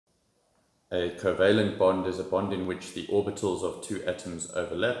A covalent bond is a bond in which the orbitals of two atoms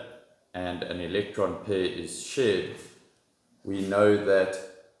overlap and an electron pair is shared. We know that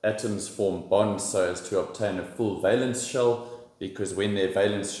atoms form bonds so as to obtain a full valence shell, because when their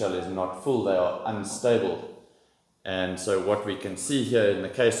valence shell is not full, they are unstable. And so what we can see here in the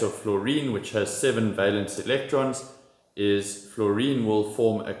case of fluorine, which has 7 valence electrons, is fluorine will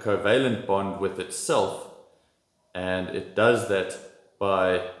form a covalent bond with itself, and it does that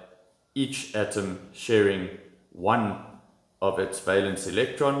by each atom sharing one of its valence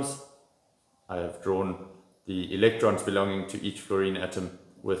electrons. I have drawn the electrons belonging to each fluorine atom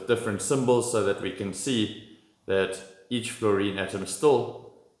with different symbols so that we can see that each fluorine atom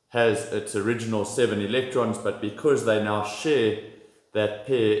still has its original 7 electrons, but because they now share that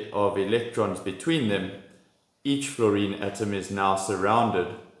pair of electrons between them, each fluorine atom is now surrounded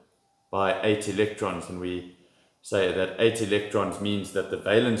by 8 electrons, and we say that 8 electrons means that the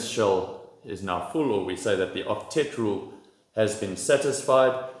valence shell is now full, or we say that the octet rule has been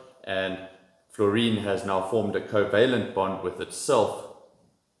satisfied, and fluorine has now formed a covalent bond with itself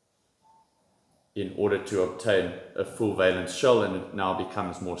in order to obtain a full valence shell, and it now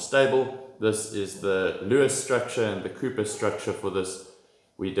becomes more stable. This is the Lewis structure, and the Cooper structure for this,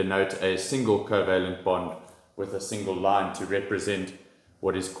 we denote a single covalent bond with a single line to represent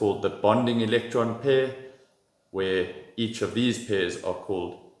what is called the bonding electron pair, where each of these pairs are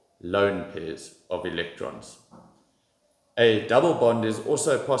called lone pairs of electrons. A double bond is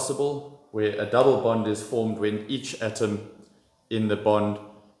also possible, where a double bond is formed when each atom in the bond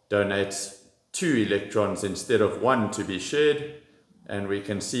donates 2 electrons instead of 1 to be shared, and we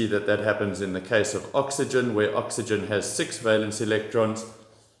can see that that happens in the case of oxygen, where oxygen has 6 valence electrons,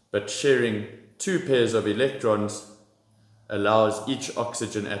 but sharing 2 pairs of electrons allows each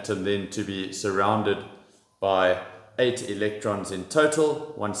oxygen atom then to be surrounded by 8 electrons in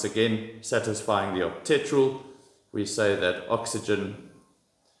total, once again satisfying the octet rule. We say that oxygen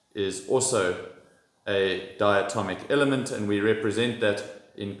is also a diatomic element, and we represent that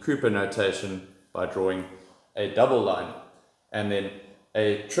in Cooper notation by drawing a double line. And then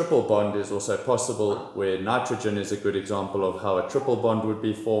a triple bond is also possible, where nitrogen is a good example of how a triple bond would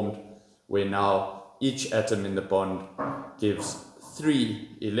be formed, where now each atom in the bond gives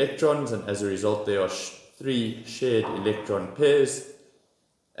 3 electrons, and as a result there are 3 shared electron pairs.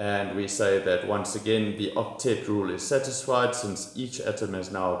 And we say that once again the octet rule is satisfied, since each atom has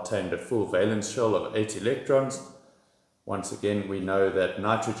now obtained a full valence shell of 8 electrons. Once again, we know that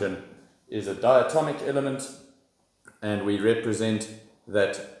nitrogen is a diatomic element, and we represent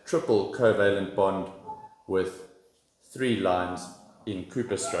that triple covalent bond with 3 lines in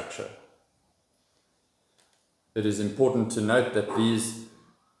Cooper structure. It is important to note that these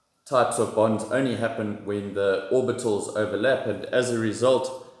types of bonds only happen when the orbitals overlap, and as a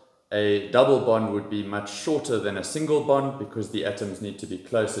result a double bond would be much shorter than a single bond, because the atoms need to be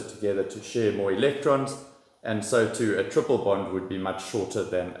closer together to share more electrons, and so too a triple bond would be much shorter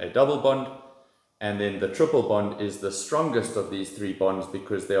than a double bond. And then the triple bond is the strongest of these 3 bonds,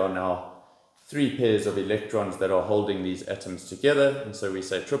 because there are now 3 pairs of electrons that are holding these atoms together, and so we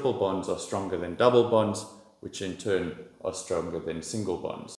say triple bonds are stronger than double bonds, which in turn are stronger than single bonds.